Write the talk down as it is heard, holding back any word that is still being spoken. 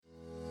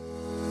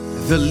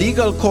The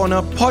Legal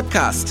Corner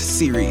podcast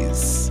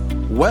series.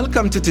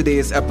 Welcome to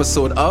today's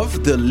episode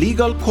of The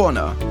Legal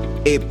Corner,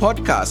 a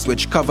podcast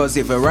which covers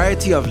a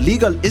variety of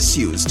legal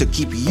issues to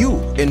keep you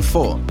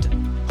informed.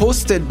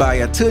 Hosted by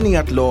attorney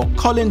at law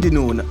Colin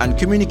Dinoon and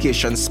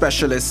communications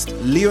specialist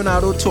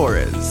Leonardo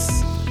Torres.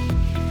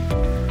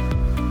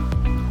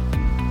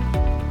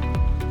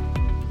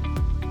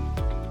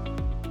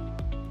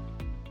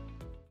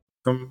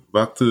 Welcome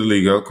back to the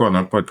Legal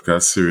Corner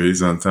podcast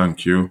series, and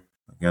thank you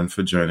again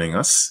for joining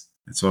us.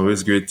 It's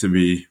always great to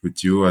be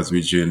with you as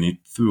we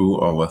journey through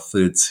our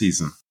third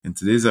season. In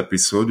today's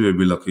episode, we'll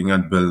be looking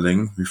at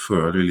building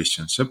referral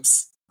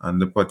relationships,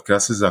 and the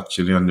podcast is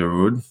actually on the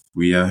road.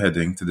 We are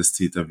heading to the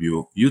state of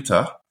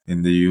Utah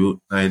in the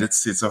United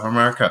States of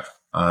America,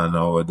 and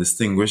our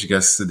distinguished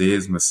guest today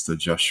is Mr.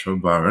 Joshua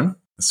Barron,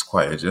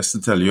 Esquire. Just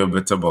to tell you a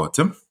bit about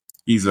him,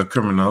 he's a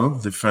criminal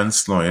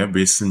defense lawyer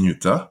based in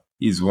Utah.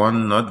 He's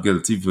won not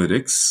guilty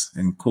verdicts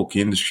in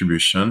cocaine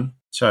distribution,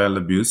 child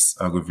abuse,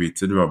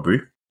 aggravated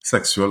robbery,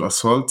 sexual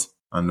assault,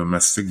 and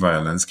domestic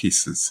violence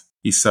cases.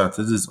 He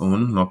started his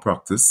own law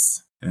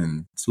practice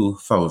in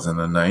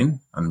 2009,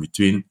 and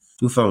between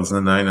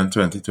 2009 and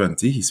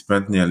 2020, he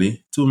spent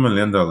nearly $2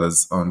 million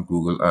on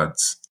Google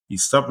Ads. He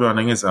stopped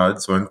running his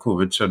ads when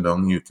COVID shut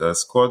down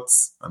Utah's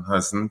courts and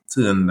hasn't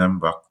turned them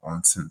back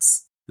on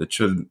since.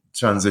 The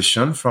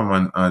transition from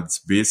an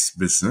ads-based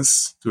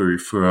business to a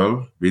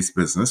referral-based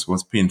business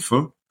was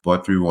painful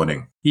but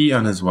rewarding. He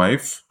and his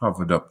wife have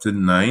adopted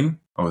 9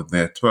 of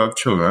their 12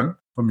 children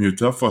from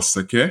Utah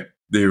foster care.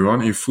 They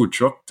run a food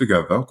truck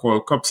together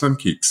called Cups and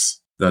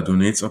Cakes that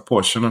donates a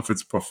portion of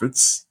its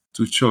profits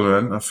to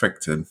children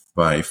affected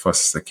by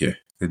foster care.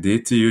 Good day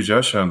to you,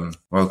 Josh, and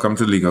welcome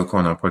to Legal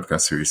Corner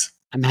podcast series.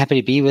 I'm happy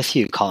to be with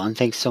you, Colin.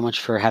 Thanks so much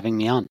for having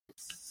me on.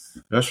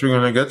 Josh, we're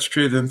going to get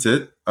straight into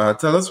it.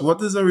 Tell us, what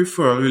is a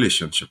referral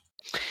relationship?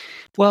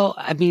 Well,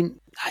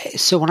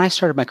 so when I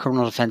started my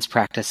criminal defense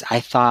practice, I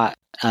thought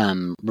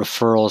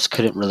referrals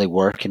couldn't really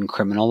work in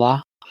criminal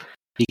law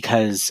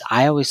because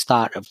I always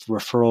thought of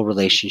referral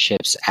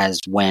relationships as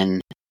when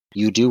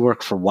you do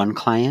work for one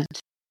client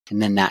and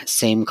then that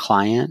same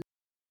client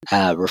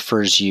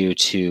refers you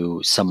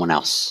to someone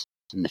else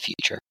in the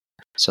future.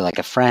 So like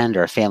a friend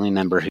or a family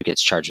member who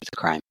gets charged with a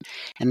crime.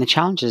 And the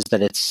challenge is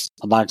that it's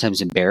a lot of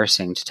times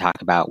embarrassing to talk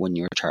about when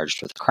you're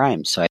charged with a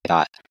crime. So I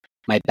thought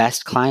my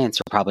best clients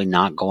are probably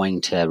not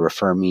going to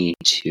refer me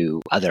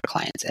to other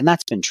clients. And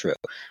that's been true.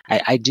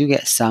 I do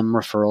get some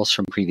referrals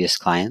from previous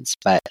clients,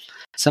 but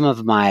some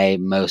of my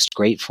most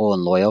grateful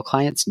and loyal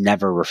clients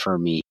never refer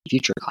me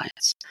future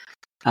clients.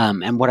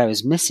 And what I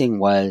was missing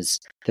was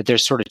that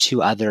there's sort of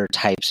 2 other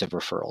types of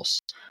referrals.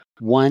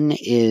 One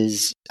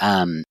is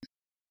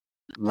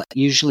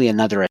usually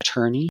another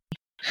attorney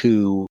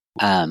who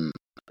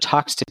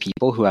talks to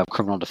people who have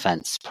criminal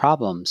defense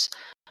problems,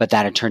 but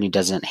that attorney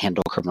doesn't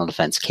handle criminal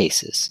defense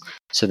cases.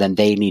 So then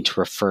they need to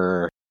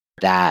refer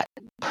that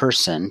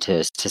person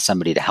to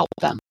somebody to help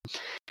them.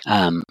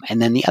 And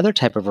then the other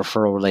type of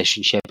referral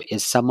relationship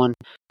is someone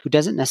who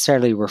doesn't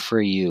necessarily refer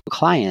you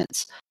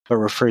clients, but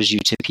refers you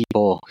to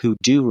people who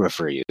do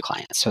refer you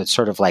clients. So it's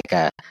sort of like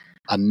a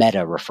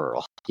meta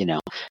referral, you know.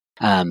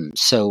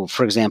 So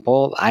for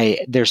example,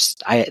 there's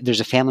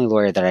a family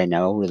lawyer that I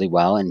know really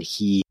well, and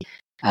he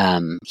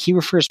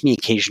refers me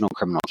occasional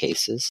criminal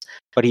cases,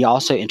 but he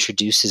also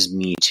introduces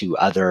me to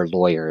other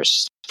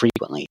lawyers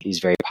frequently. He's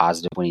very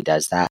positive when he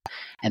does that.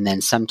 And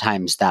then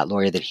sometimes that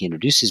lawyer that he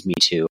introduces me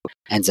to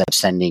ends up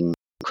sending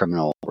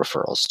criminal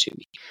referrals to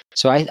me.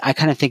 So I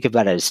kind of think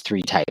about it as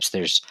 3 types.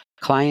 There's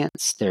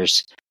clients,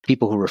 there's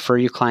people who refer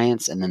you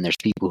clients, and then there's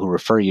people who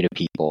refer you to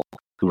people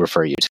who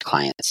refer you to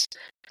clients.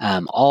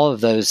 All of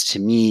those to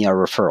me are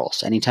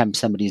referrals. Anytime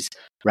somebody's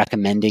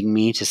recommending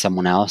me to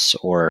someone else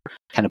or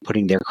kind of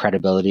putting their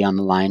credibility on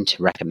the line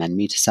to recommend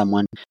me to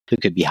someone who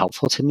could be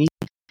helpful to me,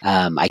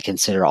 I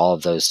consider all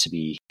of those to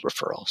be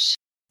referrals.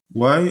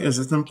 Why is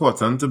it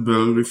important to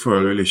build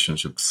referral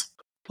relationships?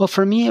 Well,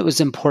 for me, it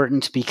was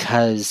important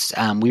because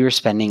we were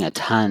spending a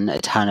ton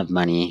of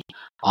money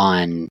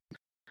on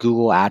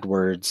Google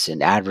AdWords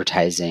and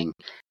advertising,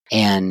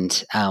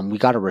 and we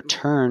got a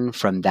return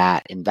from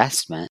that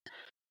investment,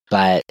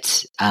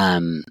 but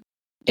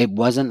it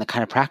wasn't the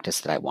kind of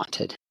practice that I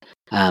wanted.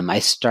 I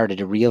started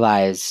to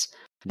realize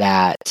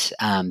that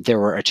there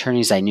were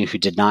attorneys I knew who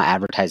did not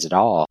advertise at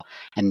all,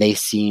 and they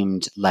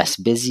seemed less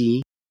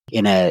busy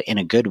in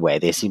a good way.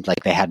 They seemed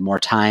like they had more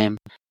time.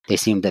 It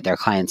seemed like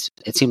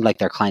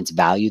their clients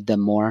valued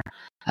them more.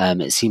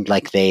 It seemed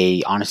like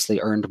they honestly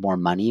earned more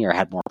money or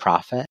had more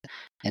profit.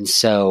 And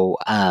so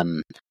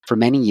for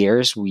many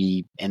years,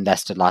 we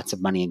invested lots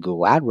of money in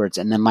Google AdWords.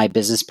 And then my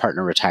business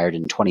partner retired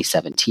in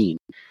 2017.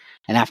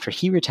 And after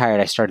he retired,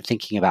 I started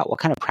thinking about what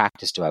kind of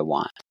practice do I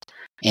want?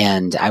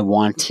 And I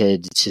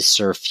wanted to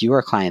serve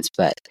fewer clients,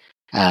 but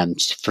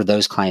for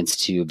those clients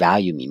to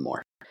value me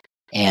more.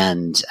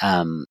 And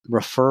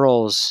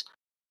referrals,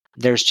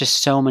 there's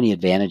just so many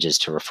advantages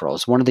to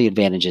referrals. One of the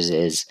advantages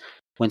is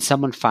when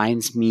someone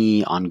finds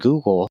me on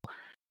Google,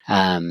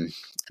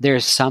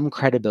 there's some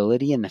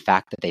credibility in the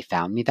fact that they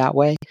found me that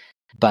way,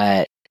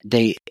 but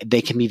they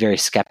can be very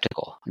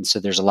skeptical. And so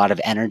there's a lot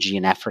of energy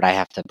and effort I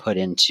have to put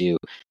into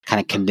kind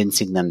of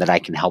convincing them that I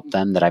can help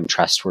them, that I'm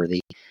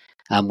trustworthy.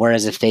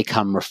 Whereas if they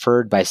come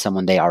referred by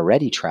someone they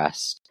already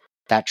trust,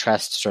 that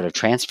trust sort of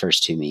transfers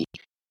to me,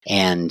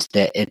 and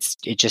that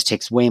it just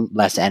takes way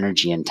less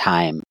energy and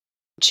time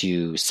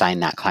to sign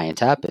that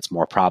client up. It's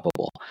more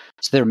probable.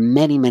 So there are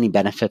many, many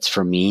benefits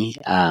for me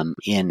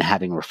in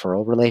having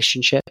referral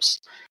relationships.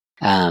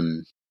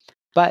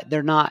 But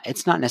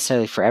it's not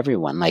necessarily for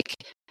everyone. Like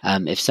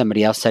if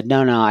somebody else said,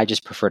 no, I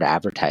just prefer to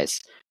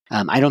advertise.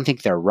 I don't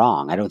think they're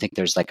wrong. I don't think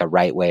there's like a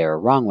right way or a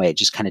wrong way. It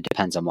just kind of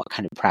depends on what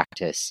kind of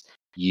practice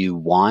you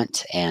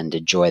want and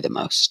enjoy the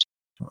most.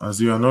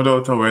 As you are no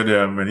doubt aware,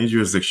 there are many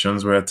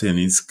jurisdictions where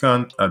attorneys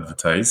can't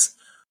advertise,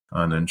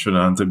 and in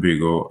Trinidad and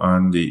Tobago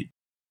and the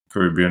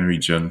Caribbean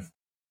region,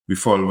 we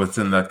fall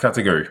within that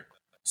category.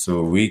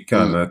 So we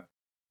cannot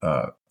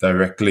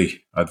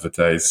directly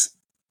advertise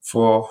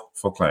for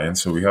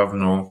clients, so we have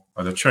no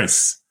other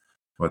choice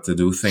but to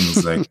do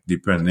things like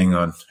depending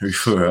on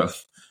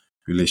referral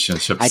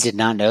relationships. I did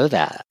not know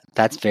that.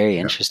 That's very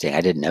interesting.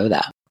 I didn't know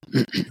that.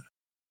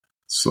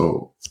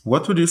 So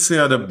what would you say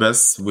are the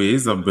best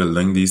ways of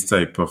building these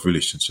type of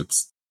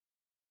relationships?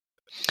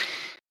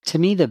 To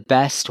me, the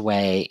best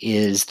way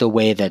is the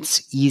way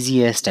that's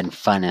easiest and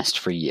funnest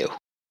for you.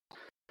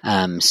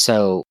 My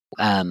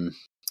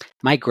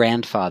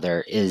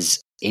grandfather is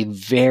a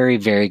very,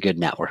 very good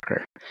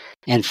networker,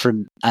 and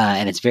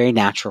it's very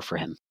natural for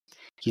him.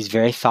 He's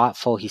very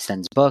thoughtful. He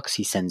sends books,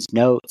 he sends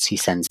notes, he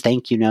sends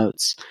thank you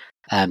notes.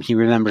 He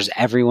remembers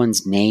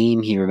everyone's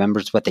name. He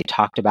remembers what they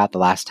talked about the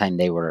last time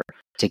they were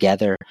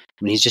together.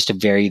 I mean, he's just a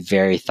very,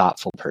 very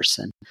thoughtful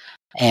person.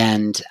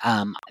 And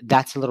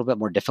that's a little bit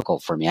more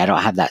difficult for me. I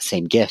don't have that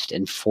same gift.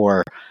 And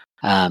for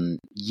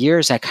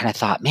years, I kind of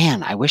thought,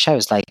 man, I wish I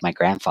was like my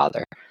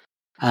grandfather.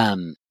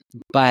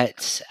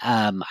 But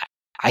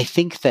I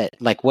think that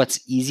like what's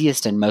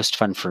easiest and most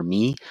fun for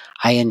me,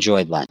 I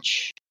enjoy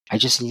lunch. I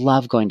just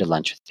love going to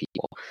lunch with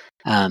people.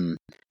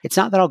 It's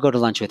not that I'll go to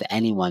lunch with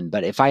anyone,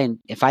 but if I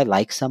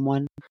like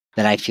someone,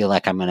 then I feel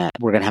like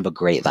we're gonna have a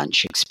great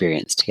lunch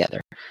experience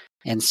together.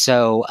 And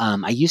so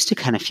I used to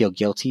kind of feel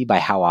guilty by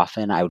how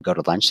often I would go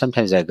to lunch.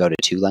 Sometimes I'd go to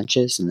 2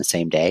 lunches in the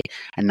same day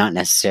and not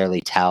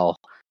necessarily tell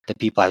the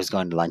people I was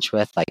going to lunch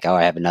with, like, oh,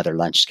 I have another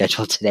lunch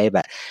scheduled today.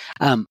 But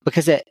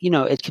because it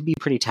can be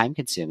pretty time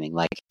consuming.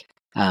 Like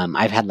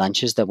I've had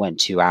lunches that went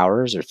 2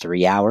 hours or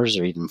 3 hours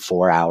or even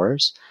 4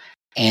 hours.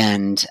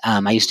 And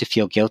I used to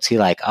feel guilty,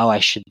 like, oh, I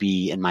should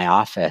be in my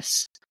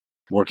office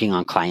working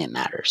on client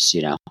matters,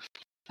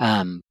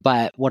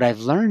 But what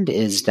I've learned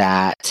is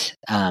that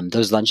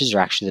those lunches are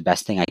actually the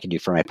best thing I can do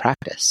for my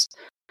practice.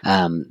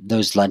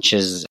 Those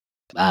lunches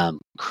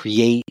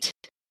create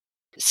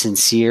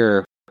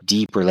sincere,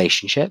 deep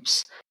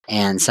relationships,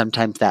 and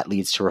sometimes that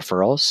leads to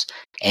referrals.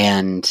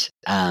 And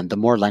the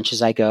more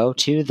lunches I go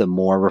to, the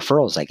more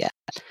referrals I get.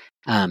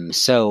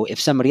 So if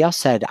somebody else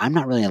said, I'm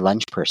not really a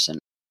lunch person,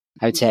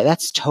 I would say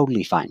that's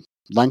totally fine.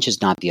 Lunch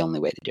is not the only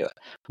way to do it.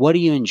 What do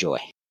you enjoy?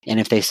 And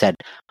if they said,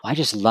 well, I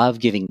just love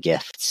giving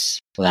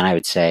gifts, well, then I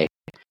would say,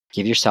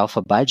 give yourself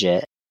a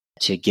budget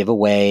to give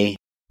away,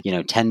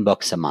 10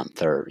 books a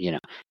month. Or,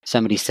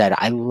 somebody said,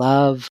 I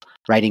love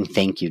writing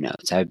thank you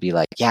notes. I would be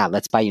like, yeah,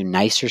 let's buy you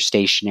nicer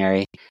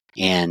stationery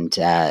and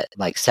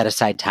set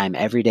aside time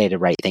every day to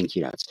write thank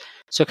you notes.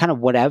 So kind of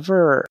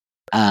whatever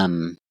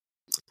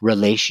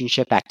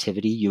relationship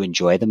activity you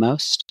enjoy the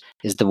most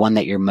is the one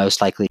that you're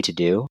most likely to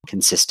do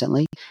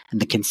consistently, and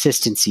the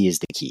consistency is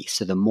the key.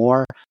 So the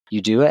more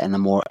you do it, and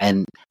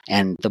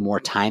the more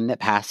time that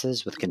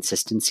passes with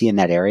consistency in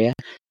that area,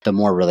 the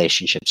more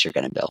relationships you're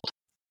going to build.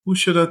 Who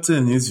should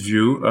attorneys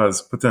view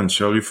as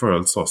potential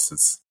referral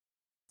sources?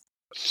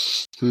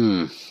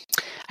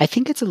 I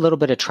think it's a little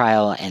bit of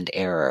trial and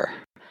error.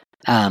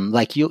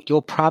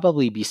 You'll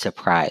probably be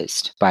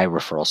surprised by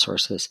referral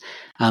sources.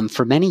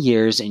 For many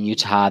years in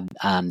Utah,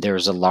 there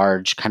was a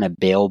large kind of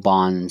bail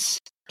bonds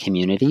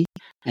community,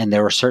 and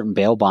there were certain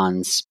bail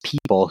bonds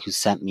people who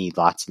sent me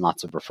lots and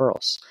lots of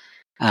referrals.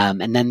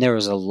 And then there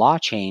was a law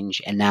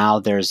change, and now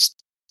there's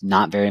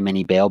not very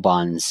many bail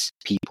bonds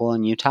people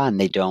in Utah, and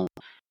they don't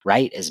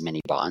write as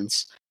many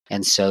bonds,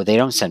 and so they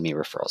don't send me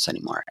referrals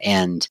anymore.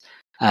 And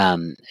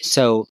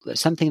so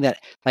something that,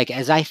 like,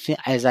 as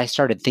I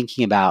started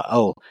thinking about,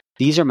 oh,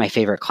 these are my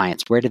favorite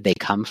clients, where did they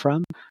come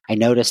from? I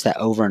noticed that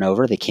over and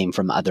over they came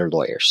from other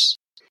lawyers.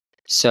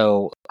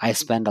 So I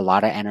spend a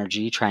lot of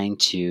energy trying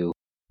to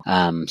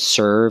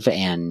serve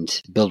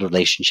and build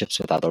relationships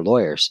with other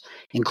lawyers,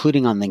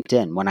 including on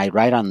LinkedIn. When I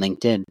write on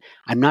LinkedIn,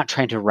 I'm not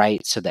trying to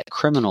write so that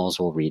criminals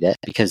will read it,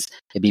 because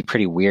it'd be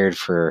pretty weird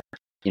for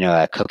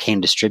a cocaine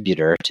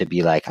distributor to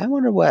be like, I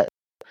wonder what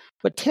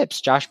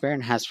tips Josh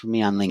Barron has for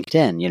me on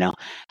LinkedIn.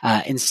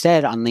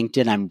 Instead, on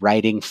LinkedIn, I'm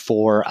writing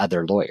for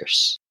other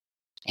lawyers.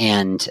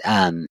 And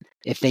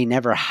if they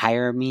never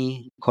hire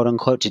me, quote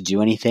unquote, to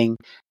do anything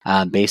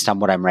based on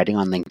what I'm writing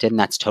on LinkedIn,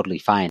 that's totally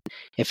fine.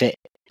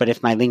 But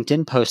if my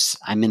LinkedIn posts,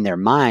 I'm in their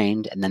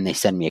mind, and then they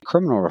send me a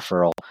criminal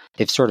referral,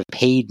 they've sort of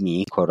paid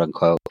me, quote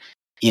unquote,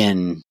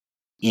 in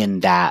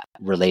in that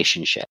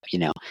relationship,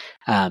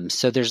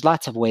 So there's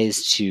lots of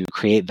ways to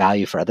create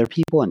value for other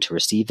people and to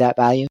receive that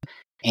value.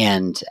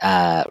 And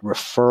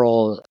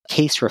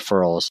case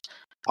referrals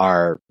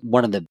are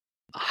one of the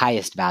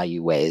highest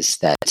value ways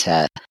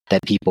that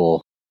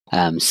people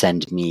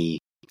send me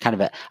kind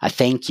of a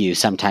thank you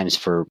sometimes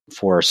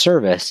for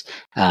service,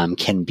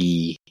 can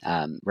be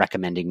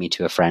recommending me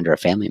to a friend or a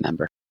family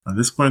member. At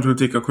this point, we'll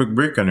take a quick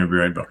break and we'll be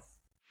right back.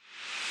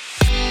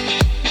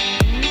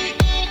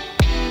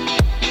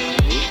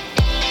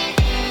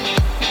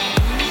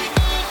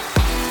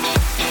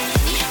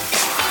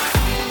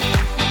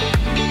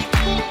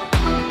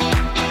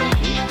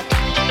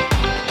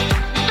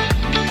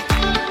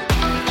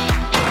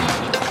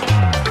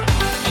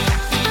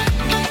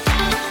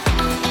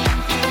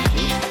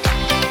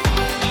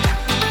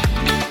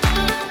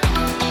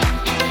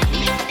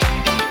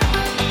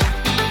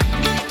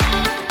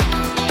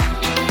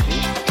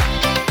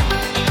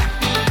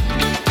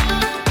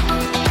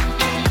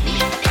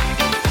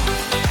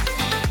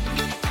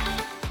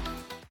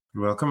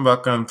 Welcome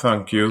back and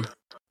thank you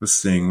for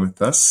staying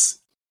with us.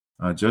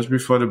 Just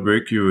before the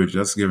break, you were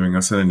just giving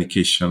us an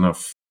indication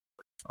of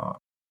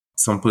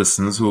some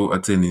persons who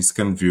attorneys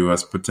can view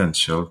as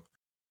potential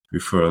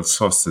referral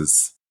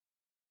sources.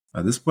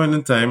 At this point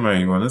in time,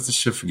 I want us to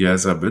shift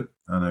gears a bit,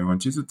 and I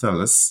want you to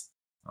tell us,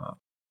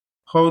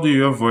 how do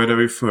you avoid a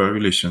referral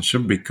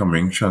relationship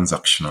becoming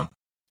transactional?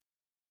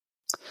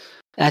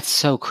 That's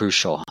so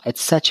crucial.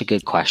 It's such a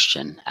good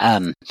question.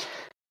 I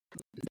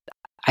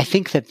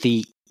think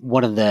that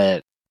one of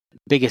the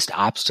biggest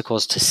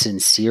obstacles to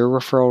sincere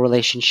referral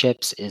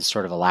relationships is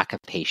sort of a lack of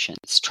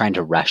patience, trying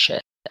to rush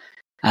it.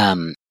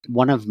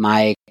 One of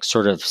my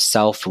sort of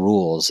self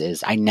rules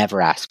is I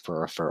never ask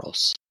for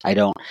referrals. I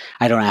don't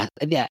ask.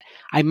 Yeah,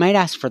 I might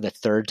ask for the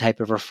third type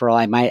of referral.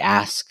 I might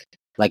ask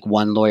like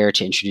one lawyer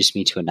to introduce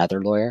me to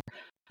another lawyer.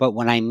 But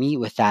when I meet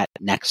with that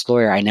next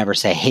lawyer, I never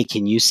say, hey,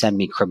 can you send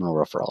me criminal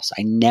referrals?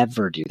 I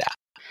never do that.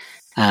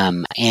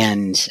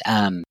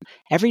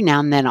 Every now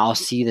and then I'll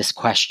see this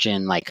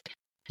question like,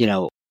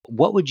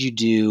 what would you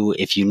do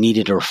if you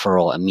needed a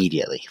referral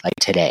immediately, like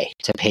today,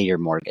 to pay your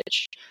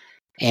mortgage?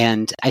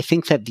 And I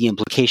think that the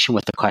implication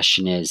with the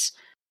question is,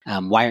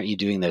 why aren't you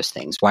doing those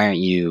things? Why aren't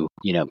you,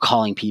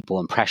 calling people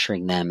and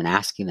pressuring them and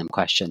asking them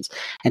questions?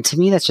 And to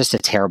me, that's just a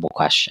terrible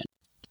question.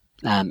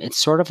 It's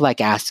sort of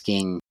like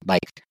asking,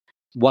 like,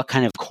 what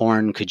kind of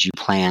corn could you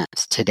plant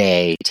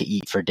today to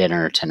eat for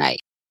dinner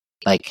tonight?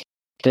 Like,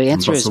 the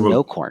answer is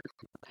no corn.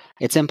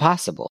 It's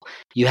impossible.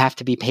 You have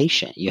to be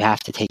patient. You have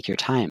to take your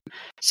time.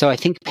 So I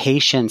think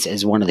patience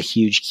is one of the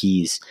huge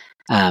keys.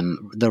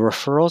 The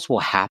referrals will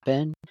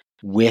happen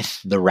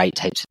with the right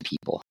types of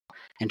people,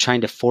 and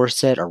trying to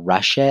force it or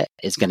rush it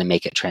is going to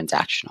make it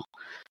transactional.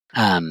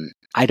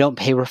 I don't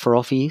pay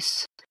referral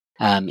fees.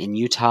 In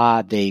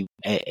Utah, there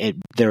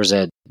was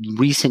a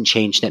recent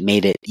change that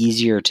made it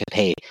easier to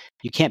pay.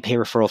 You can't pay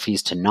referral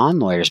fees to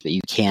non-lawyers, but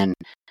you can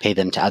pay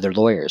them to other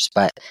lawyers.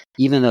 But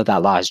even though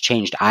that law has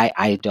changed,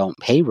 I don't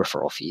pay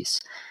referral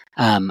fees.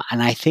 And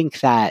I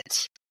think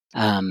that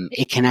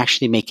it can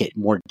actually make it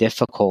more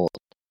difficult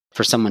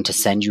for someone to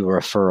send you a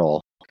referral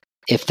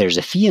if there's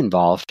a fee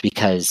involved,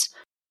 because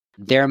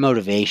their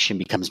motivation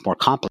becomes more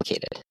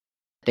complicated.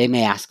 They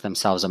may ask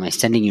themselves, am I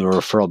sending you a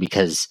referral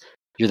because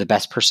you're the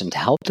best person to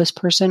help this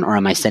person, or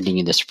am I sending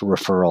you this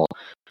referral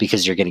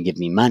because you're going to give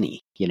me money,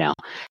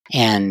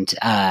 And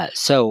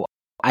so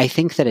I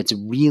think that it's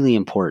really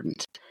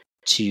important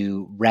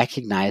to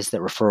recognize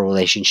that referral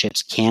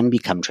relationships can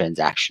become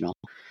transactional,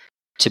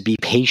 to be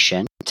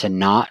patient, to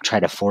not try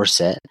to force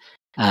it,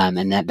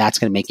 and that's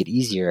going to make it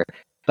easier.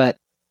 But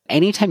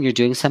anytime you're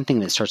doing something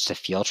that starts to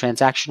feel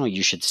transactional,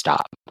 you should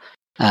stop.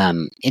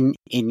 In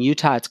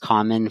Utah, it's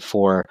common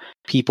for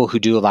people who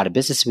do a lot of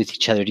business with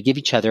each other to give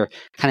each other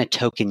kind of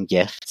token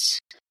gifts.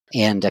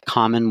 And a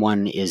common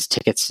one is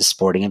tickets to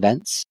sporting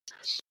events.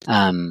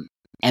 And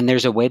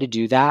there's a way to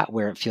do that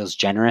where it feels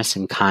generous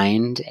and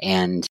kind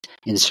and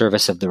in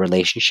service of the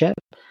relationship.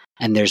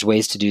 And there's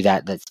ways to do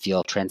that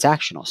feel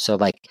transactional. So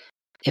like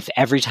if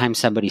every time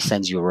somebody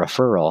sends you a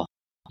referral,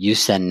 you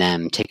send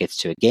them tickets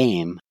to a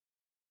game,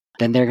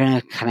 then they're going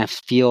to kind of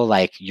feel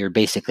like you're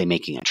basically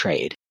making a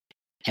trade.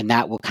 And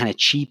that will kind of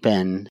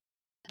cheapen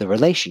the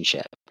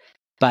relationship.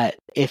 But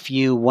if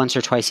you once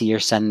or twice a year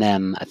send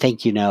them a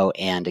thank you note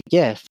and a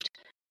gift,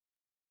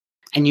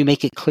 and you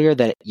make it clear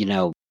that,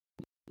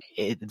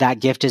 that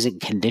gift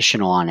isn't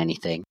conditional on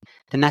anything,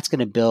 then that's going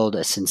to build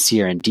a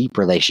sincere and deep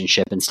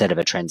relationship instead of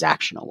a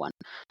transactional one.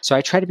 So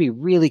I try to be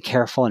really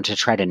careful and to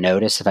try to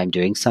notice if I'm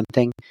doing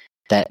something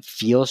that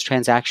feels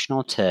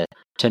transactional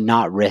to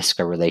not risk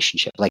a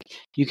relationship. Like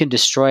you can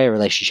destroy a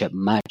relationship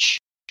much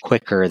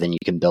quicker than you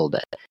can build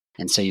it.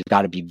 And so you've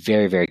got to be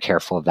very, very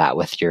careful of that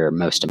with your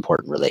most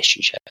important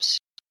relationships.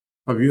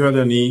 Have you had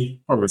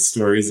any horror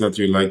stories that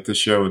you'd like to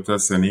share with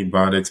us? Any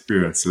bad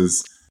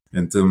experiences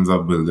in terms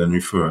of building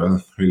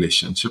referral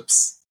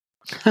relationships?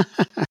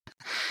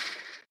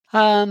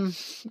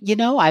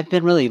 I've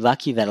been really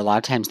lucky that a lot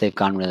of times they've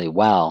gone really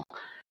well.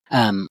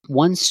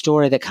 One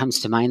story that comes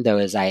to mind, though,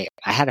 is I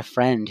had a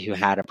friend who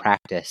had a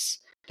practice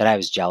that I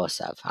was jealous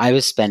of. I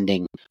was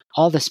spending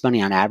all this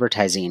money on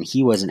advertising, and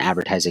he wasn't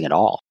advertising at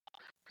all.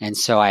 And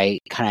so I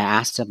kind of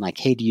asked him, like,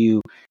 hey, do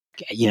you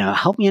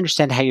help me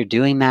understand how you're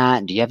doing that?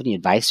 And do you have any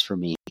advice for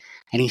me?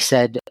 And he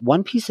said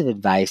one piece of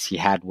advice he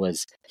had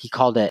was, he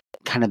called it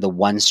kind of the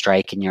one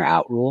strike and you're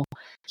out rule.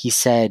 He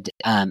said,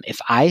 if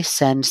I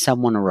send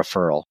someone a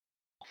referral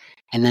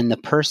and then the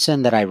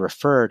person that I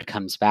referred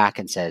comes back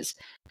and says,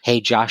 hey,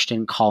 Josh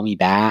didn't call me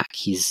back,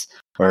 he's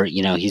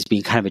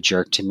being kind of a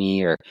jerk to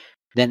me,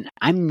 then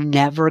I'm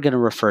never going to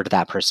refer to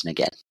that person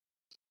again,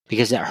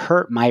 because it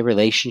hurt my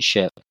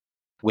relationship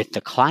with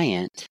the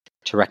client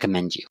to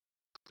recommend you.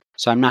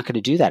 So I'm not going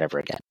to do that ever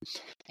again.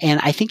 And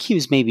I think he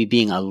was maybe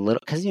being a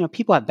little, because,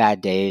 people have bad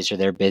days or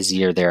they're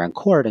busy or they're in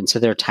court. And so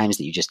there are times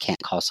that you just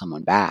can't call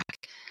someone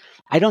back.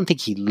 I don't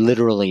think he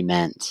literally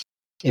meant,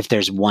 if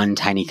there's one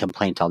tiny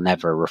complaint, I'll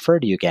never refer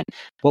to you again.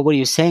 But what he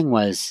was saying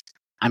was,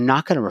 I'm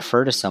not going to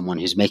refer to someone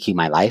who's making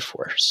my life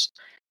worse.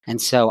 And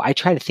so I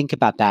try to think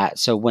about that.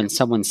 So when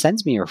someone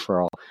sends me a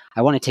referral,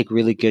 I want to take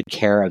really good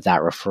care of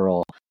that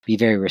referral, be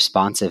very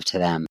responsive to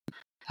them,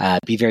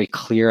 be very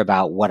clear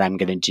about what I'm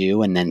going to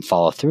do, and then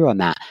follow through on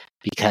that,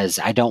 because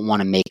I don't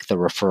want to make the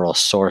referral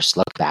source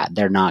look bad.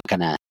 They're not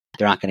going to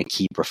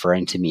keep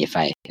referring to me if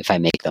I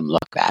make them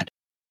look bad.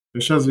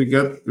 Just as we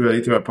get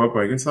ready to wrap up,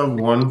 I guess I have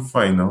one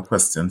final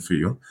question for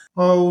you.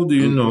 How do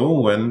you know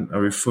when a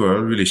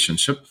referral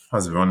relationship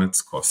has run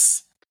its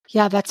course?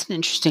 Yeah, that's an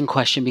interesting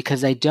question,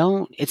 because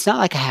it's not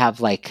like I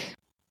have like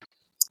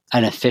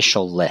an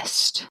official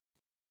list.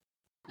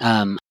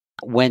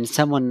 When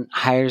someone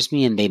hires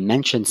me and they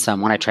mention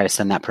someone, I try to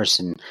send that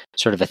person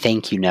sort of a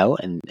thank you note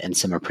and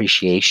some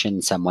appreciation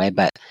in some way.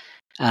 But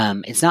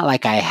it's not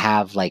like I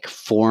have like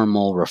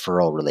formal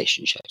referral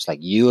relationships. Like,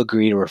 you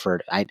agree to refer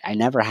to, I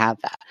never have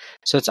that.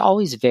 So it's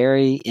always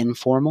very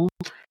informal.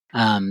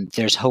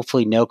 There's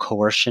hopefully no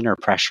coercion or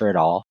pressure at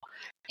all.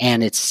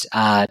 And it's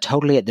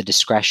totally at the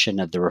discretion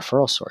of the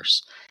referral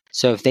source.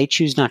 So if they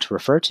choose not to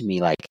refer to me,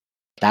 like,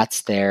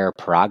 that's their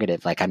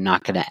prerogative. Like, I'm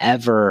not going to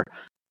ever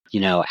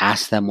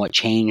ask them what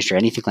changed or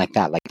anything like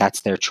that. Like,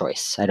 that's their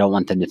choice. I don't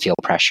want them to feel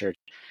pressured.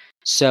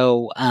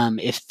 So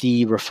if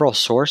the referral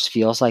source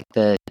feels like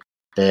the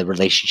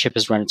relationship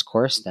has run its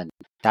course, then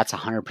that's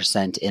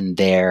 100% in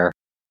their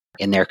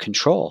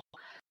control.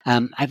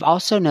 I've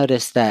also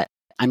noticed that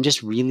I'm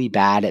just really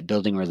bad at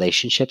building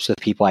relationships with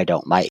people I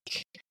don't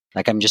like.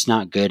 Like, I'm just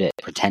not good at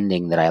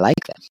pretending that I like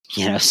them,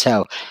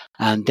 So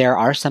there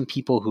are some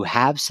people who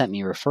have sent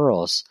me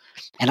referrals,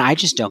 and I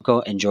just don't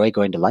enjoy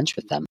going to lunch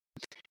with them.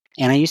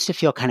 And I used to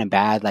feel kind of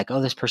bad, like,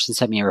 oh, this person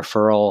sent me a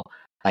referral,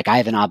 like, I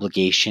have an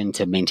obligation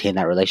to maintain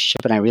that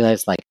relationship. And I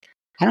realized, like,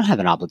 I don't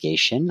have an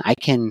obligation. I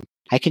can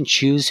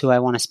choose who I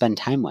want to spend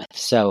time with.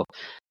 So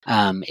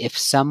if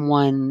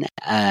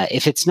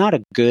it's not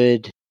a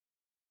good,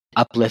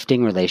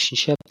 uplifting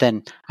relationship,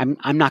 then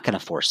I'm not going to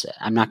force it.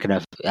 I'm not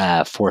going to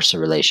force a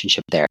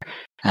relationship there.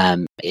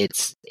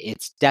 It's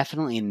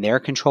definitely in their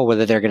control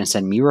whether they're going to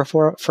send me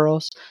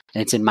referrals,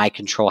 and it's in my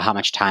control how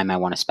much time I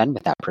want to spend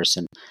with that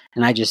person.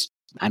 And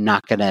I'm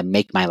not going to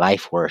make my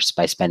life worse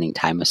by spending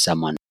time with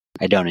someone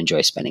I don't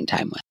enjoy spending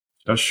time with.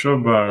 Joshua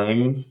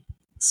Barron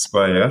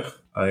Spire,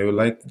 I would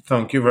like to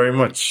thank you very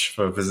much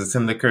for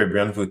visiting the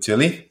Caribbean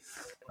virtually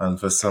and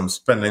for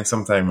spending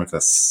some time with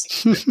us.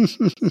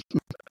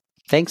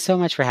 Thanks so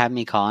much for having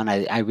me, Colin.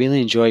 I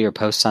really enjoy your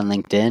posts on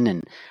LinkedIn,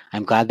 and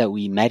I'm glad that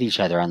we met each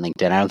other on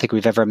LinkedIn. I don't think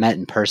we've ever met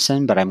in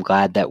person, but I'm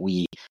glad that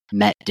we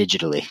met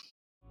digitally.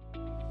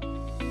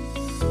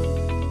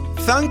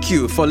 Thank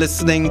you for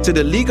listening to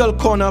the Legal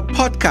Corner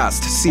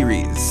podcast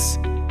series.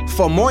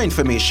 For more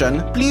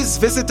information, please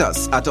visit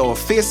us at our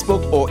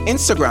Facebook or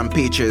Instagram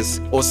pages,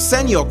 or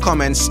send your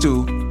comments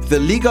to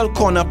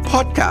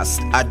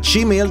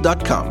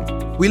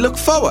thelegalcornerpodcast@gmail.com. We look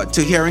forward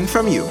to hearing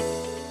from you.